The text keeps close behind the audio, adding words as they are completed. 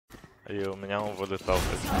И у меня он вылетал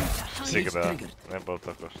всегда. Не было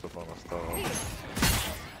такого, чтобы он оставал.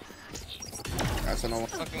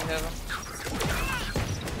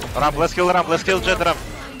 Ramp, let's kill Jet ramp.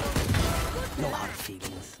 No hard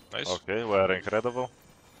feelings. Nice. Okay, we are incredible.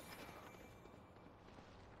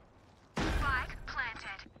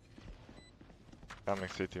 Coming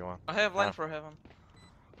city one. I have line for heaven.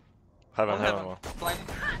 Heaven one. Blind.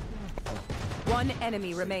 One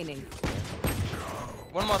enemy remaining.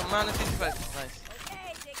 One more, man, 55. Nice.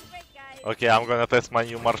 Okay, I'm gonna test my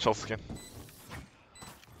new Marshall skin.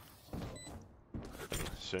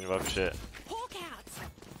 Сегодня вообще...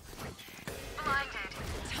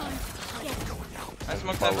 I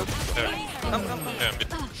smoked heaven. Come. Yeah, mid.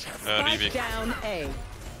 Spike down A.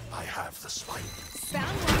 I have the spike.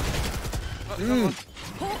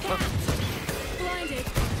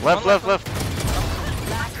 Left.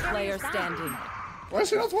 Last player standing. Why is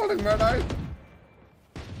he not holding me, die?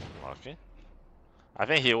 Okay. I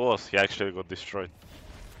think he was. He actually got destroyed.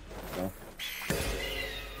 No.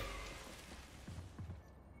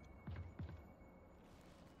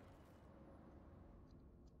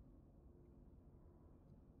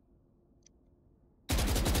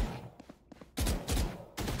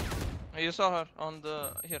 You saw her on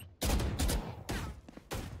the here.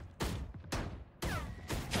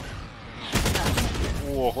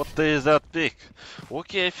 Whoa, what is that pick?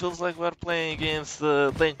 Okay, it feels like we're playing against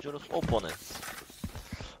dangerous opponents.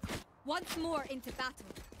 Once more into battle.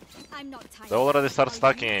 I'm not tired. They already start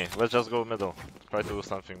stacking. Let's just go middle. Try to do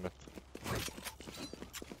something mid.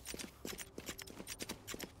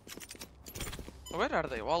 Where are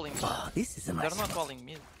they walling? Oh, this is a nice They're not spot. walling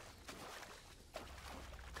mid.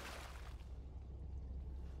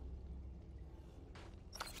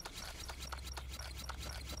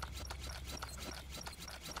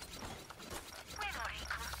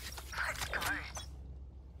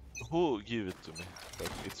 Who give it to me?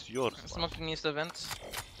 Like, it's yours. Man. Smoking east events.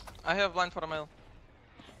 I have blind for a male.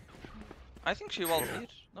 I think she walled here.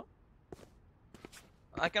 No?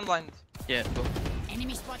 I can blind. Yeah, go.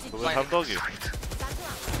 Enemy spotted. Do we have doggy?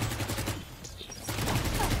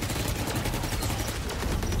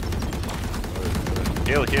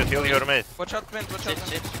 Heal your mate. Watch out vent, watch out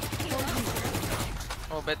vent.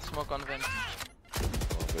 Oh, bad smoke on vent.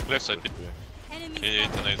 Left side. Enemy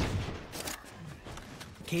Yeah,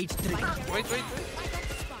 Cage trigger. Wait.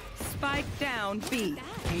 Spike down B.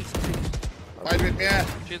 Cage trigger. Fight with me.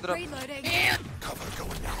 She dropped. reloading. Cover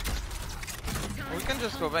going out. We can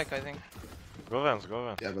just go back, I think. Go Vance.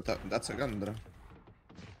 Yeah, but that's a gun, bro.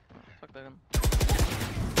 Fuck that gun.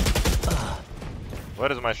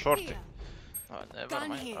 Where is my shorty? Oh, never Gun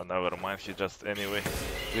mind. here. Oh, never mind, he just anyway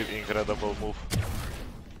did incredible move.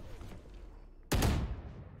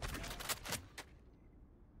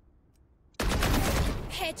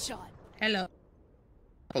 Headshot. Hello.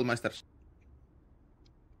 Hold my stairs.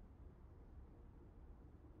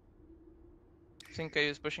 Think I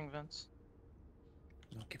is pushing vents.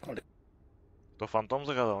 No, keep holding. Кто фантом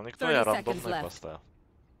загадал? Никто, 30 я seconds рандомный left. поставил.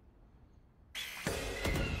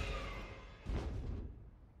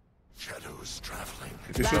 Shadows traveling.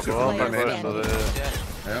 If you shoot Было from my такое, main, что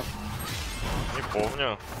yeah. не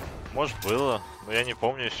помню. Может было, но я не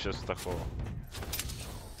помню сейчас такого.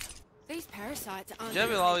 These parasites aren't. Yeah,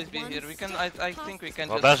 will always be here. We can. I think we can.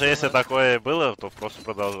 Но just даже go если left. такое и было, то просто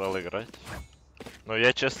продолжал играть. Но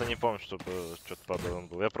я честно не помню, чтобы что-то подобное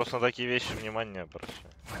было. Я просто на такие вещи внимания не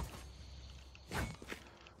обращаю.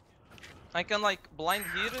 I can like blind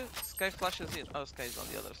here. Sky flashes here. Oh, Sky is on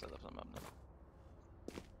the other side of the map now.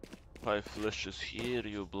 5 flashes here,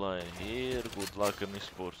 you blind here, good luck in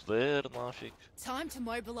esports there, нафиг. Time to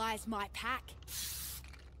mobilize my pack.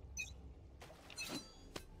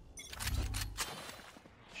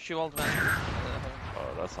 She walled vent.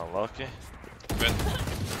 Oh, that's unlucky.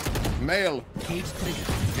 Male. Cage trigger.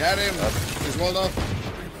 Get him. He's walled off.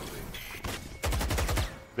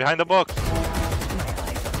 Behind the box!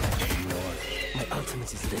 My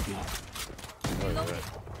ultimate is ready.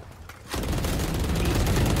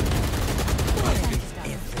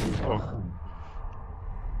 Oh.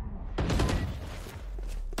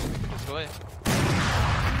 Let's go away.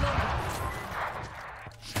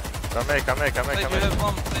 Come here. Sage, you have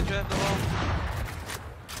bomb. Sage, you have the bomb.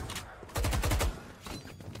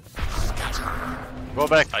 Go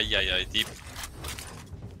back! Ay, deep.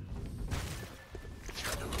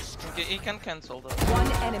 Okay, he can cancel though.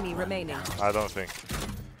 One enemy remaining. I don't think.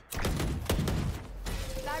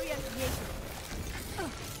 Barrier created.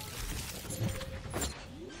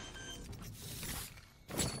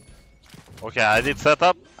 Okay, I did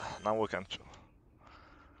setup. Now we can chill.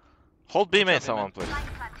 Hold B main, someone please.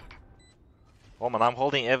 Oh man, I'm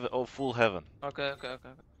holding full heaven. Okay.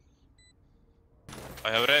 I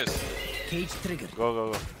have raised. Cage trigger.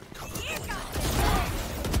 Go.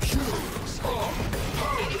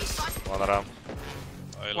 One ramp.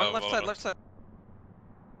 I One love left VALORANT. side.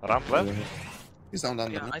 Ramp left? He's down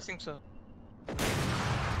under. Yeah, I think so.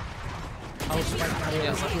 Our spike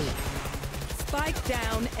carrier is killed. Spike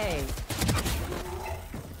down A.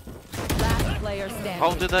 Last player standing.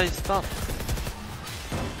 How did I stop?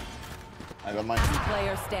 I got mine. Last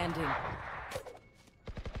player standing.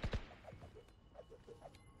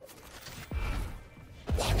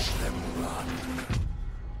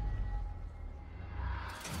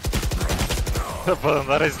 But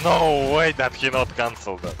there is no way that he not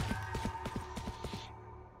cancelled that.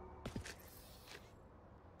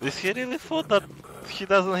 Is he really thought that he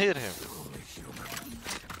doesn't hear him?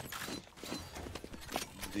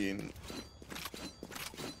 Dean.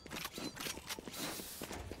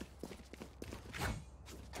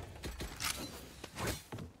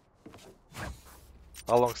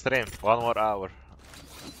 How long stream? 1 more hour.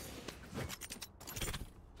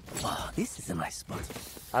 Wow, this is a nice spot.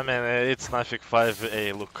 I mean, it's Nafik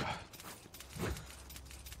 5A, look.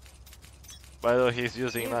 By the way, he's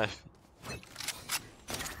using knife.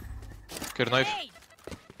 Care knife.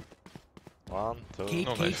 One, two. Cage,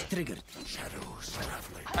 No cage knife. triggered.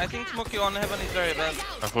 I think smoky on heaven is very bad.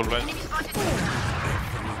 I'm full blind.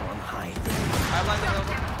 Everyone hide. I landed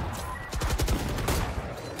over.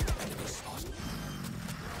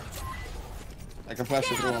 I can flash it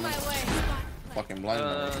Get through out him. of my way. Fucking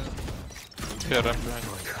blind. Here, ramp behind.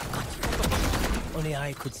 Only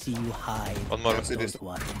I could see you hide. One more. It is. Don't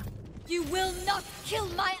worry. You will not kill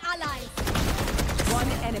my allies. One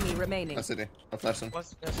enemy remaining. That's it. I flashed him.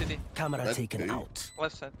 Left city. Camera That's taken good. out.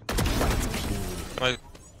 Left side. Nice.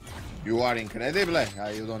 You are incredible.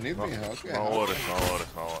 You don't need me. Okay. No worries, no worries,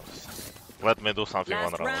 no worries. Let me do something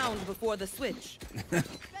Last one round. round before the switch.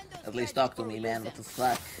 At least talk to me, man. What the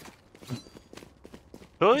fuck?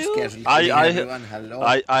 Do Just you? casually killing everyone. Hello.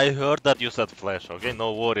 I heard that you said flash, okay?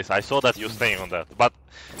 No worries. I saw that you staying on that. But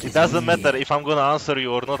it doesn't matter if I'm gonna answer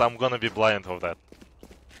you or not, I'm gonna be blind of that.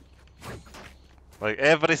 Like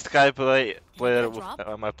every Skype player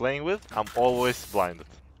am I playing with, I'm always blinded.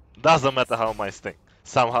 Doesn't matter how my thing.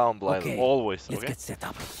 Somehow I'm blinded. Okay, Always, let's okay? get set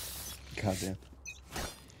up. God damn.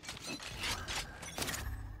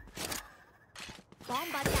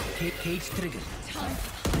 Bomb buddy out. Cage triggered.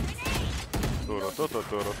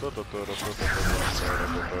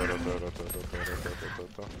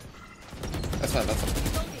 That's fine. That's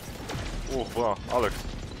fine. Oh, wow, Alex.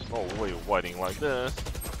 No way you're fighting like this.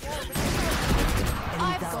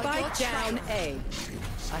 I've got your Spike down trail. A.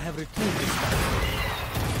 I have retrieved the spike.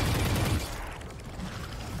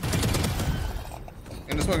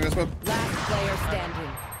 In the smoke. Last player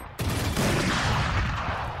standing.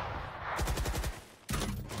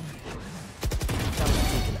 Camera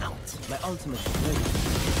taken out. My ultimate is ready.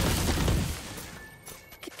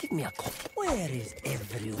 Give me a call. Where is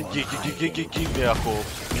everyone? Give me a call.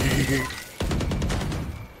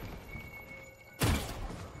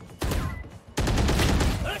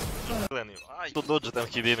 To dodge them,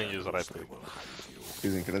 he didn't use right click.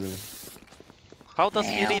 He's incredible. How does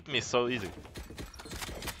he read me so easy?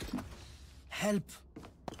 Help.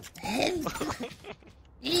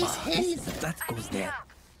 Please help. That goes there.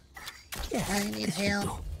 Yeah, I need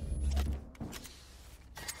help.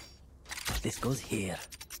 this goes here.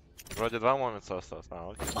 Вроде 2 момента осталось.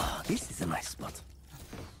 Окей. Oh, this is a nice spot.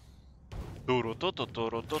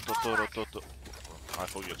 Туру-ту-ту-туру-ту-ту-туру-ту-ту. I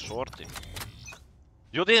forget shorty.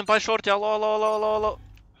 You didn't buy shorty, hello.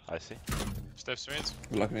 I see. Steps mid.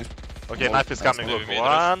 Good luck, mate. Okay, Oh, knife is coming, maybe look. mid,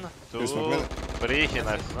 1, This 2, one, 3, he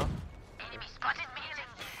knife, no?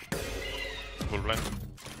 Full blind.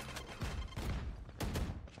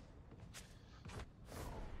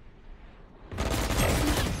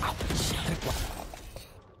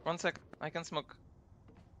 One sec. I can smoke.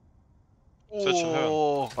 Search in heaven.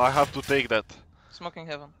 Oh, I have to take that. Smoking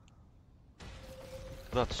heaven.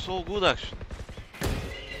 That's so good, actually.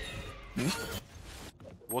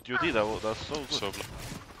 What you did, that's so good. So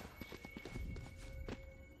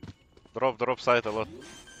blind. Drop side a lot.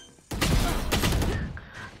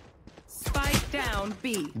 Spike down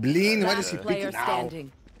B. Bleen, why does Last he pick player it now?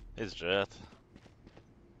 standing. It's Jet.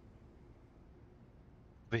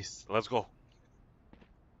 Please, let's go.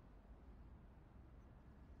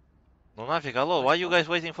 No нафиг, hello, why you guys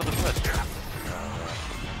waiting for the flash?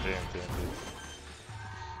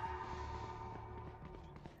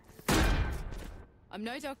 I'm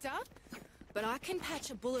no doctor, but I can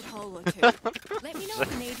patch a bullet hole or two. Let me know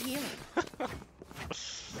if you need healing.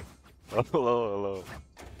 Hello.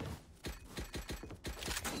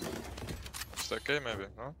 Next, okay, maybe,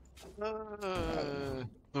 no?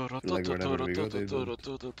 Like whenever we go, they do.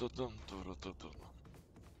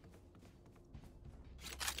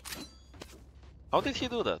 How did he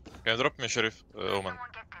do that? Can you drop me, Sheriff? Omen.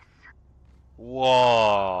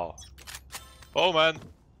 Wow. Omen!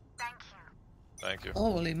 Thank you.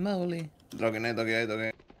 Holy moly.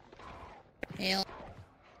 Doggy. Hell.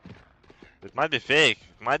 It might be fake.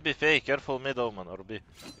 Might be fake. Careful mid omen or B.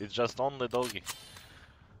 It's just only doggy.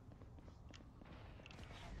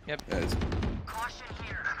 Yes.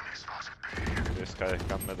 This guy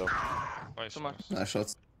come mid omen. Nice. Too much. Nice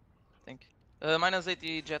shots. Thank you. Minus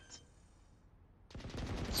 80 jet.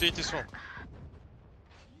 CT smoke.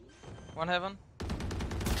 One heaven.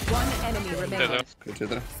 One enemy remaining. Dead. Good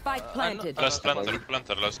hitter. Spike planted. Last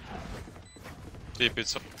planter, last. Deep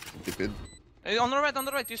it's up. Keep it. Hey, on the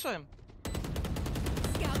right, you saw him.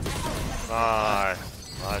 Nice.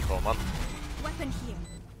 Nice omen. Weapon here.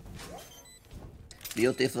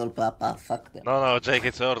 Beautiful papa, fuck them. No, Jake,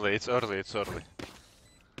 it's early.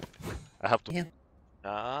 I have to.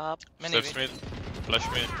 Yeah. Many Steps mid. Flash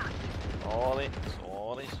mid. Sorry.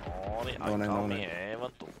 I No, come no. here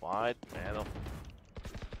to fight middle.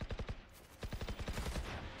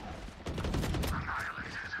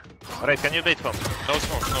 Alright, can you bait from? No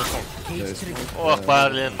smoke. There's Oh,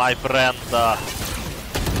 Berlin, my friend.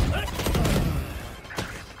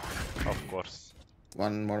 Of course.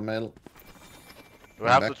 one more male. We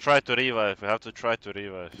have back. to try to revive.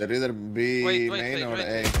 They'll either be Wait, main or wait.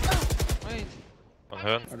 A. Wait. One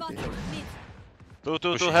heaven. Spotted. Mid. Two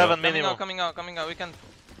Pushing heaven down. minimum. Coming out. We can.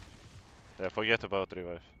 Yeah, forget about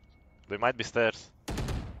revive. They might be stairs.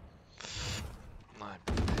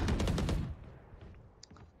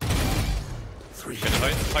 Can you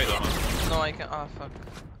hide on us? No, I can. Ah, fuck.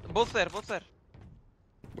 Both there. Both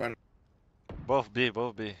B.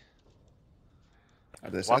 Are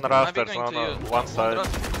they One side? rafters, Maybe going to you. one side. One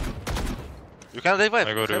You can revive.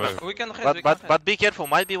 I go heaven. revive. We can head. But be careful.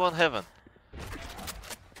 Might be one heaven.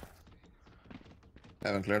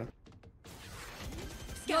 Haven't cleared.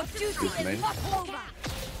 Your duty Good main. is not over.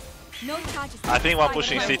 No charges. I think one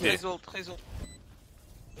pushing Fire. city. He's ult.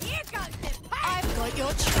 Here goes the I've got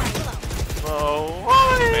your trail. No.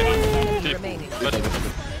 Enemy remaining.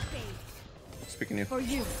 Speaking you. For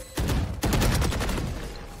you.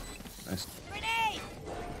 Nice. Grenade.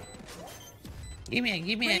 Give me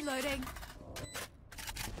a. Reloading.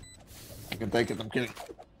 I can take it, I'm kidding.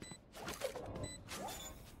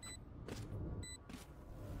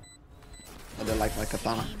 I don't like my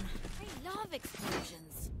katana. I love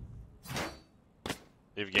explosions.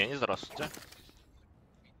 Evgeny, здравствуйте.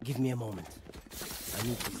 Give me a moment. I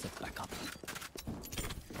need to set back up.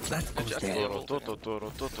 That goes there.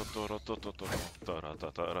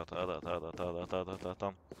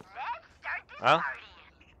 Huh?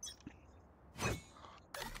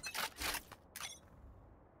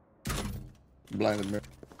 Blinded me.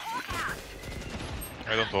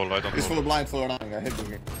 I don't hold. He's full of blind, full of running. I hit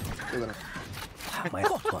him. Kill him. My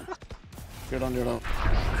hot one. Get on your own.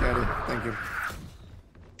 Carry. Thank you.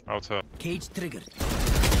 Outside. Cage triggered.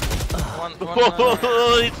 One.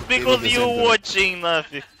 It's because you watching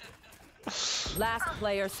nothing. Last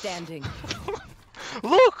player standing.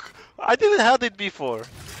 Look! I didn't have it before.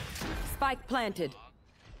 Spike planted.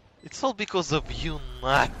 It's all because of you,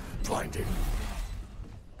 not. Blinded.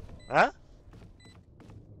 Huh?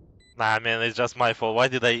 Nah, man, it's just my fault. Why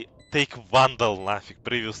did I take Vandal, nothing,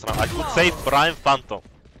 previous round? I could save Prime Phantom.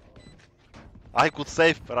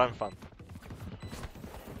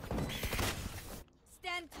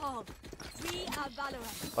 Stand tall. We are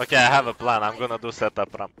Valorant. Okay, I have a plan. I'm gonna do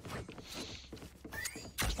setup ramp.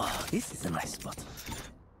 Oh, this is a nice spot.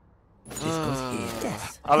 This goes here.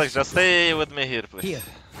 Yes. Alex, just stay with me here, please. Here.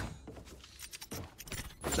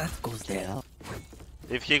 That goes there.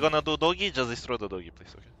 If he gonna do doggy, just destroy the doggy,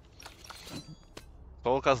 please, okay?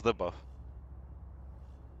 Soul cast the buff.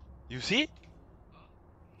 You see?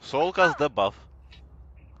 Soul cast the buff.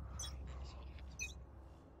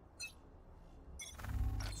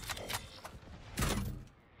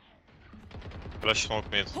 Flash smoke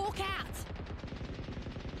mid. Hawk out.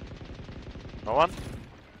 No one?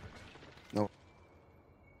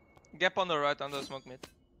 Gap on the right under smoke mid.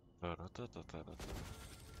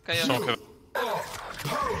 Okay, yeah. Smoke heaven.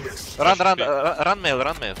 Run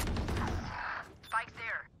mail.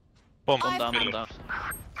 Bomb. I've Middle.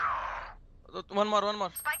 One more.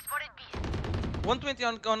 120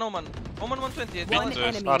 on Omen. Omen 120. One Mid,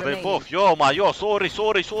 enemy Are they remaining. both? Yo, sorry,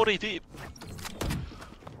 team.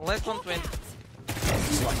 Last 120.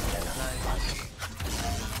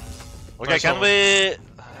 Okay, Nice can one. we...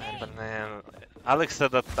 Alex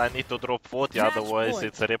said that I need to drop 40, Match otherwise point.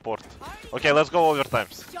 it's a report. Okay, let's go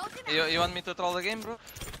overtimes. You want me to troll the game, bro?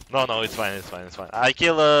 No, it's fine, it's fine, it's fine. I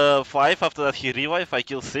kill 5, after that he revive, I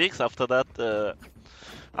kill 6, after that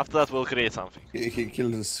we'll create something. He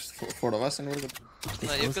killed us, 4 of us and we're good.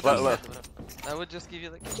 No, you could Well, do well. that, bro. I would just give you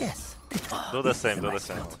the kill. Yes. Do the same, do the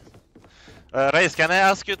same. Raze, can I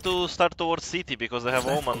ask you to start towards CT because they have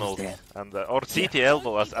Omen ult, and or CT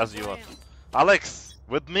elbow as you want. Alex,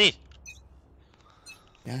 with me.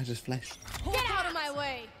 Yeah, just flash. Get out of my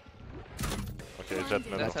way. Okay, jet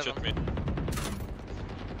middle. That's Shoot heaven. me.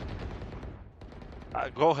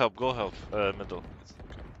 Go help, middle.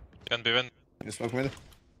 Can be win. Just smoke mid.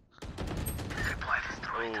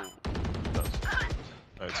 Oh,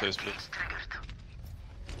 No, it's a split.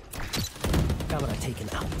 Camera taken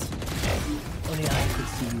out. Only I could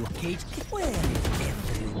see you. Cage. Where is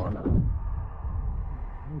everyone?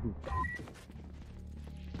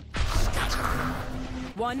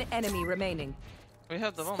 One enemy remaining. We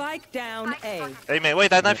have the bomb. Spike down A. hey man,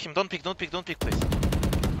 wait, I knife him. Don't pick, please.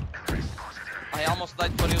 I almost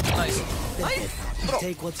died for you tonight.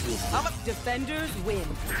 Take what's yours. Defenders win.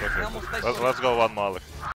 It's okay. I almost died Let's for you. go one more, Alex.